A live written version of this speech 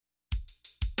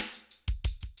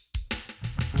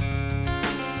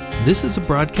This is a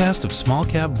broadcast of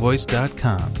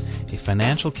SmallCapVoice.com, a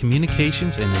financial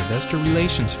communications and investor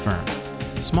relations firm.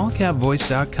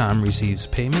 SmallCapVoice.com receives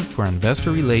payment for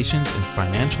investor relations and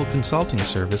financial consulting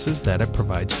services that it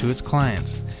provides to its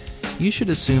clients. You should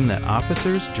assume that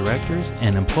officers, directors,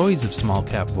 and employees of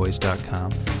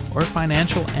SmallCapVoice.com or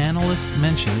financial analysts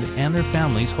mentioned and their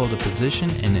families hold a position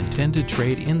and intend to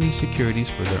trade in these securities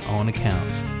for their own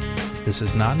accounts. This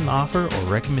is not an offer or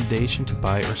recommendation to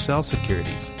buy or sell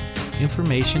securities.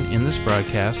 Information in this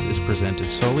broadcast is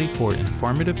presented solely for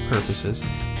informative purposes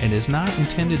and is not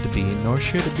intended to be, nor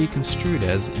should it be construed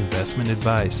as, investment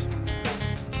advice.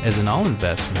 As in all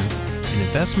investments, an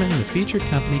investment in the featured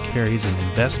company carries an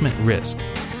investment risk.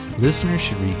 Listeners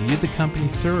should review the company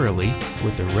thoroughly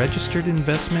with a registered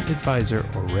investment advisor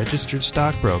or registered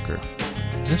stockbroker.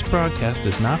 This broadcast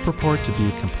does not purport to be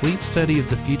a complete study of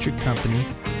the featured company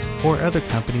or other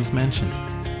companies mentioned.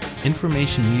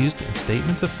 Information used and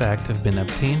statements of fact have been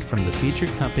obtained from the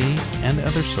featured company and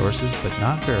other sources but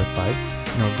not verified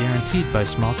nor guaranteed by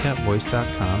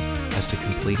SmallCapVoice.com as to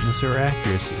completeness or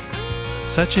accuracy.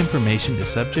 Such information is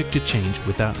subject to change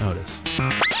without notice.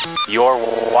 You're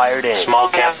wired in.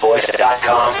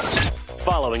 SmallCapVoice.com.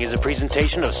 Following is a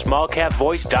presentation of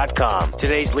SmallCapVoice.com,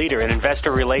 today's leader in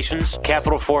investor relations,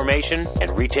 capital formation, and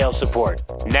retail support.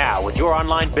 Now, with your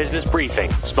online business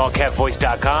briefing,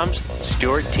 SmallCapVoice.com's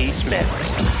Stuart T. Smith.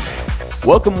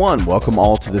 Welcome welcome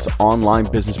all to this online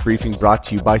business briefing brought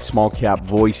to you by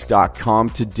SmallCapVoice.com.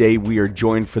 Today we are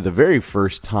joined for the very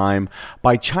first time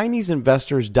by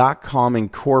ChineseInvestors.com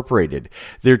Incorporated.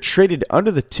 They're traded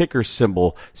under the ticker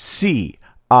symbol CIIX.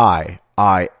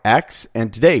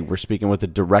 And today we're speaking with the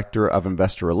Director of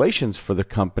Investor Relations for the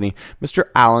company, Mr.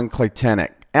 Alan Klitenic.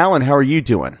 Alan, how are you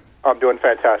doing? I'm doing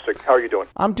fantastic. How are you doing?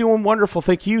 I'm doing wonderful.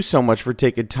 Thank you so much for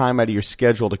taking time out of your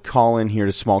schedule to call in here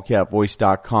to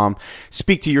SmallCapVoice.com,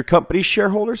 speak to your company's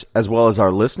shareholders as well as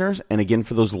our listeners. And again,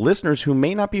 for those listeners who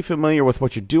may not be familiar with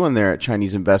what you're doing there at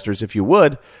Chinese Investors, if you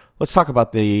would, let's talk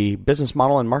about the business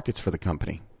model and markets for the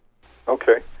company.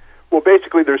 Okay. Well,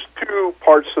 basically, there's two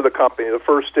parts to the company. The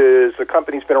first is the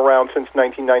company's been around since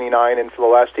 1999, and for the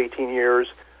last 18 years,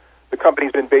 the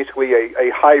company's been basically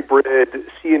a hybrid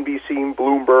CNBC,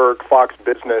 Bloomberg, Fox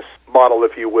business model,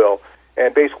 if you will.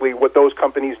 And basically what those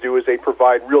companies do is they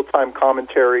provide real-time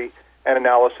commentary and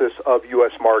analysis of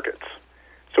U.S. markets.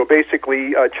 So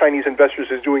basically, Chinese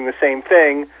Investors is doing the same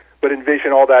thing, but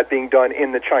envision all that being done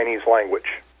in the Chinese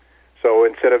language. So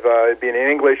instead of it being in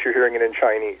English, you're hearing it in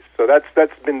Chinese. So that's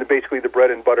been basically the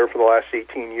bread and butter for the last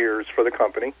 18 years for the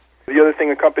company. The other thing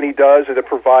the company does is it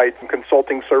provides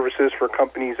consulting services for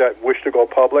companies that wish to go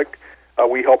public.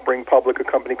 We helped bring public a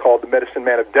company called the Medicine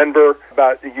Man of Denver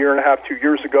about a year and a half, 2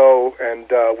 years ago,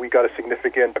 and we got a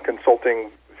significant consulting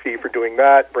fee for doing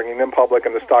that, bringing them public,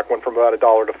 and the stock went from about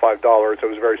 $1 to $5. It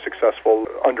was very successful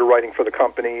underwriting for the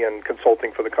company and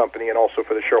consulting for the company and also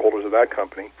for the shareholders of that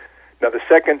company. Now, the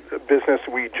second business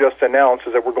we just announced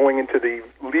is that we're going into the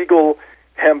legal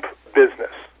hemp business.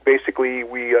 Basically,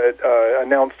 we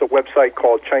announced a website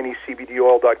called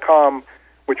ChineseCBDOil.com,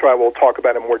 which I will talk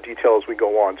about in more detail as we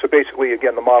go on. So basically,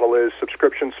 again, the model is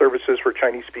subscription services for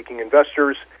Chinese-speaking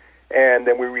investors, and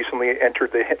then we recently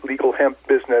entered the legal hemp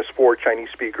business for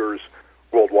Chinese speakers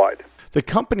worldwide. The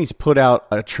company's put out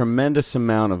a tremendous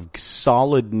amount of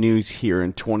solid news here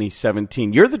in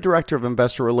 2017. You're the Director of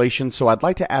Investor Relations, so I'd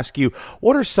like to ask you,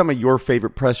 what are some of your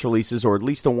favorite press releases, or at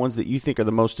least the ones that you think are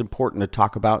the most important to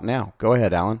talk about now? Go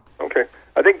ahead, Alan. Okay.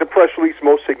 I think the press release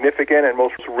most significant and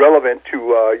most relevant to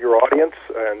your audience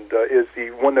and is the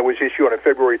one that was issued on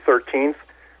February 13th,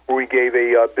 where we gave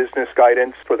a business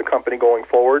guidance for the company going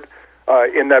forward.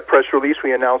 In that press release,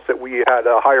 we announced that we had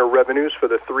higher revenues for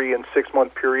the 3- and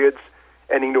 6-month periods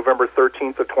ending November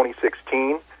 13th of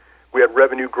 2016. We had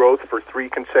revenue growth for 3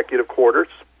 consecutive quarters.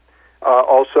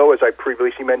 Also, as I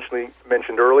previously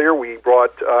mentioned earlier, we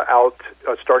brought out,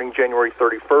 starting January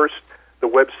 31st, the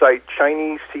website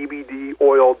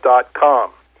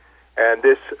ChineseCBDOil.com. And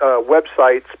this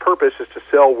website's purpose is to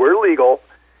sell, where legal,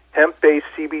 hemp-based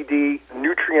CBD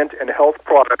nutrient and health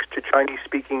products to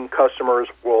Chinese-speaking customers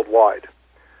worldwide.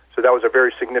 So that was a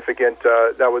very significant,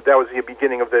 that was the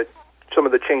beginning of some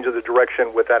of the change of the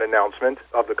direction with that announcement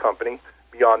of the company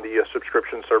beyond the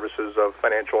subscription services of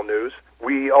financial news.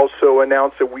 We also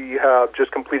announced that we have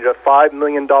just completed a $5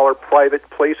 million private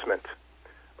placement,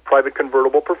 private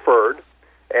convertible preferred,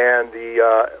 and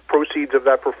the proceeds of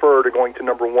that preferred are going to,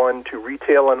 number one, to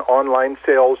retail and online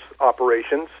sales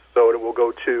operations. So it will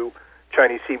go to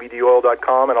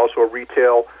ChineseCBDOil.com and also a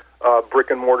retail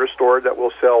brick-and-mortar store that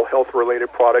will sell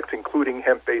health-related products, including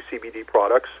hemp-based CBD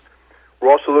products.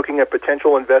 We're also looking at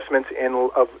potential investments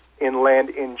in land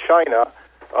in China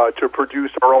to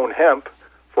produce our own hemp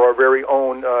for our very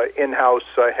own in-house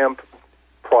hemp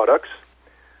products.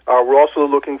 We're also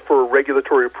looking for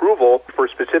regulatory approval for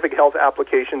specific health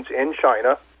applications in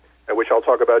China, which I'll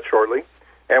talk about shortly.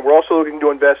 And we're also looking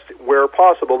to invest, where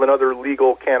possible, in other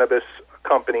legal cannabis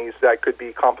companies that could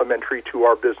be complementary to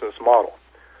our business model.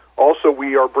 Also,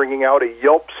 we are bringing out a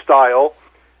Yelp-style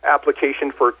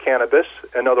application for cannabis.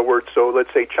 In other words, so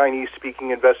let's say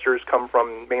Chinese-speaking investors come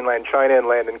from mainland China and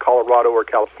land in Colorado or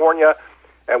California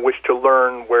and wish to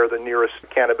learn where the nearest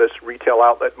cannabis retail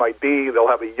outlet might be. They'll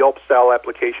have a Yelp-style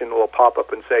application that will pop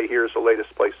up and say, here's the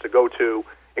latest place to go to,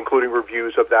 including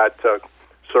reviews of that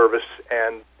service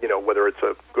and, whether it's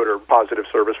a good or positive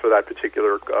service for that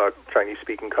particular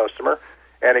Chinese-speaking customer.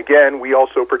 And again, we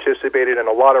also participated in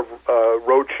a lot of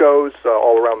road shows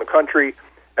all around the country,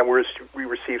 and we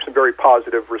received some very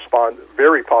positive responses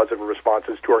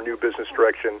to our new business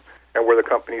direction and where the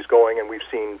company's going. And we've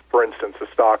seen, for instance, the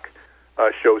stock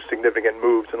show significant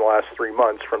moves in the last 3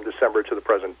 months from December to the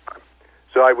present time.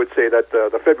 So I would say that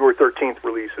the February 13th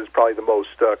release is probably the most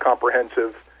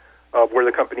comprehensive of where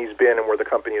the company's been and where the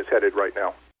company is headed right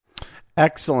now.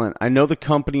 Excellent. I know the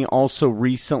company also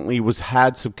recently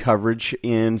had some coverage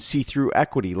in See-Through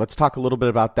Equity. Let's talk a little bit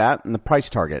about that and the price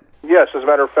target. Yes, as a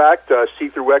matter of fact,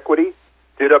 See-Through Equity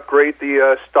did upgrade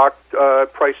the stock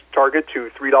price target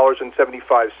to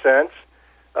 $3.75.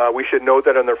 We should note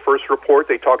that in their first report,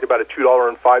 they talked about a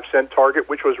 $2.05 target,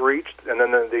 which was reached, and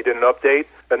then they did an update.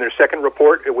 In their second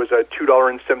report, it was a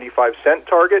 $2.75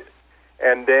 target.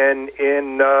 And then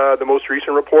in the most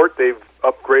recent report, they've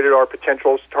upgraded our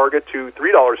potential target to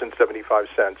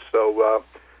 $3.75. So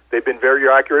they've been very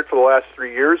accurate for the last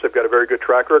 3 years. They've got a very good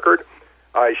track record.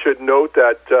 I should note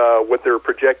that what they're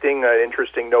projecting, an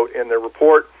interesting note in their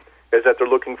report, is that they're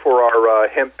looking for our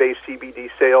hemp-based CBD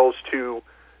sales to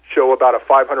show about a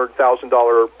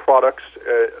 $500,000 products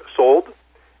sold,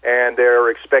 and they're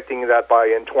expecting that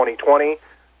in 2020,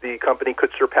 the company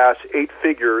could surpass 8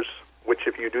 figures, which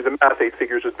if you do the math, 8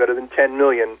 figures is better than 10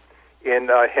 million in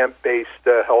hemp-based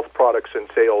health products and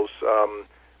sales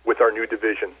with our new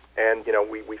division. And,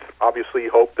 we obviously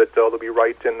hope that they'll be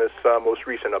right in this most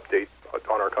recent update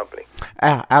on our company.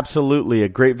 Absolutely. A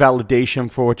great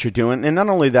validation for what you're doing. And not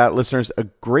only that, listeners, a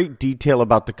great detail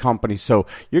about the company. So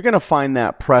you're going to find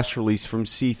that press release from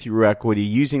See-Through Equity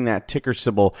using that ticker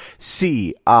symbol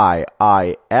CIIX.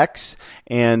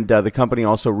 And the company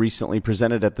also recently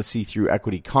presented at the See-Through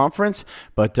Equity Conference.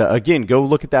 But again, go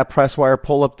look at that press wire,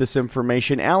 pull up this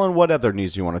information. Alan, what other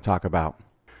news do you want to talk about?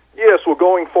 Yes, well,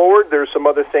 going forward, there's some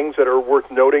other things that are worth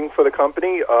noting for the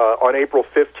company. On April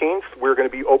 15th, we're going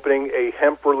to be opening a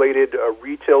hemp-related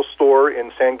retail store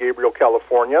in San Gabriel,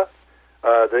 California.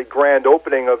 The grand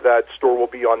opening of that store will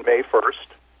be on May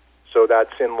 1st. So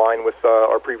that's in line with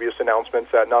our previous announcements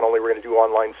that not only we're going to do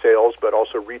online sales, but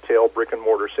also retail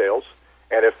brick-and-mortar sales.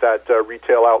 And if that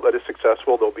retail outlet is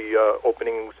successful, there'll be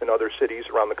openings in other cities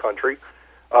around the country.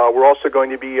 We're also going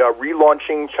to be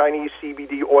relaunching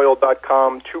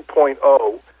ChineseCBDOil.com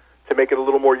 2.0 to make it a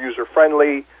little more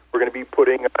user-friendly. We're going to be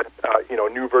putting a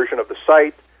new version of the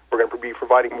site. We're going to be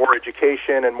providing more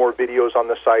education and more videos on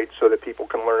the site so that people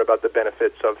can learn about the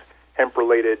benefits of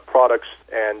hemp-related products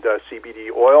and CBD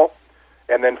oil.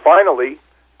 And then finally,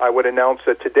 I would announce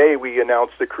that today we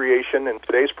announced the creation, in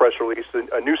today's press release,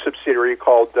 a new subsidiary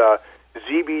called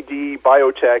ZBD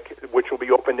Biotech, which will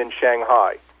be opened in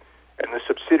Shanghai. And the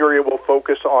subsidiary will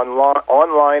focus on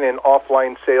online and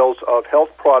offline sales of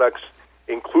health products,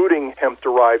 including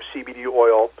hemp-derived CBD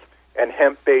oil and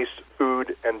hemp-based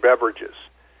food and beverages.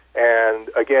 And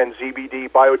again, ZBD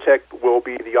Biotech will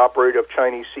be the operator of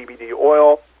Chinese CBD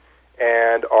oil.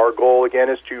 And our goal, again,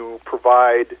 is to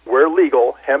provide, where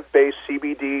legal, hemp-based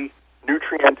CBD,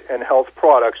 nutrient, and health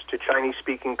products to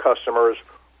Chinese-speaking customers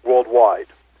worldwide.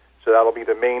 So that'll be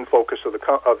the main focus of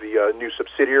the new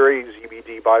subsidiary,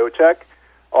 ZBD Biotech.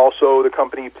 Also, the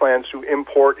company plans to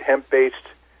import hemp-based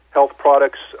health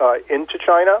products into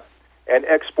China and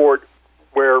export,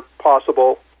 where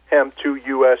possible, hemp to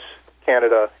U.S.,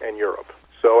 Canada, and Europe.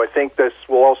 So I think this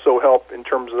will also help in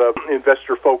terms of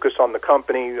investor focus on the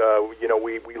company.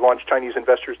 We launched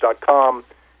ChineseInvestors.com,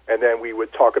 and then we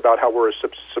would talk about how we're a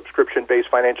subscription-based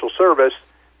financial service,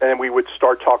 and then we would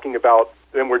start talking about,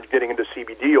 then we're getting into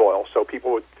CBD oil. So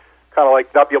people would kind of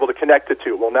like not be able to connect the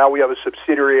two. Well, now we have a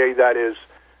subsidiary that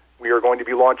we are going to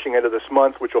be launching into this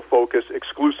month, which will focus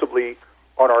exclusively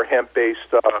on our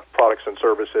hemp-based products and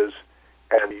services,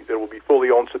 and it will be fully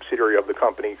owned subsidiary of the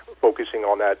company focusing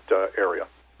on that area.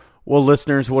 Well,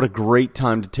 listeners, what a great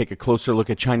time to take a closer look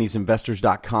at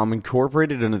ChineseInvestors.com,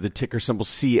 incorporated under the ticker symbol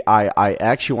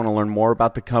CIIX. You want to learn more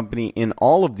about the company in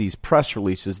all of these press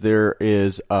releases. There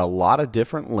is a lot of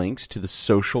different links to the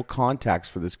social contacts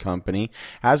for this company,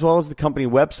 as well as the company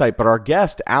website. But our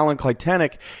guest, Alan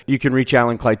Klitenic, you can reach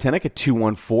Alan Klitenic at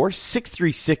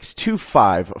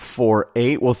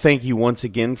 214-636-2548. Well, thank you once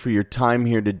again for your time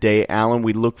here today, Alan.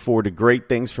 We look forward to great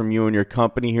things from you and your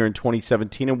company here in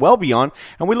 2017 and well beyond.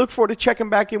 And we look forward to checking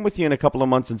back in with you in a couple of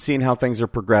months and seeing how things are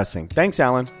progressing. Thanks,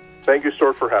 Alan. Thank you,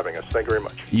 Stuart, for having us. Thank you very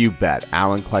much. You bet.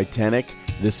 Alan Klitenic,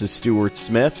 this is Stuart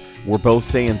Smith. We're both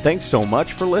saying thanks so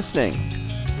much for listening.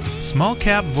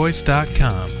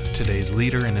 SmallCapVoice.com, today's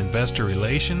leader in investor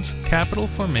relations, capital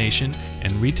formation,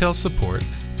 and retail support,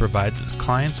 provides its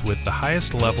clients with the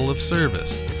highest level of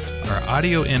service. Our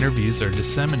audio interviews are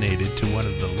disseminated to one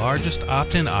of the largest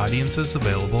opt-in audiences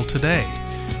available today.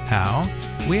 How?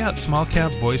 We at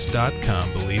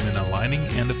SmallCapVoice.com believe in aligning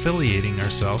and affiliating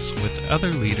ourselves with other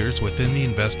leaders within the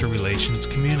investor relations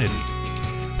community.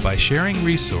 By sharing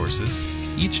resources,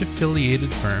 each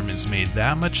affiliated firm is made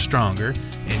that much stronger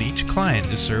and each client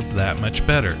is served that much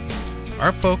better.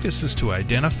 Our focus is to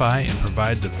identify and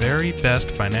provide the very best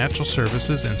financial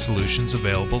services and solutions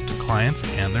available to clients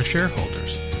and their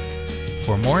shareholders.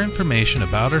 For more information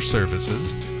about our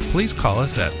services, please call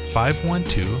us at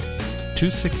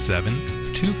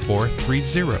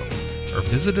 512-267-2430 or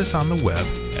visit us on the web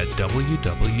at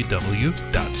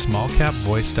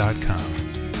www.smallcapvoice.com.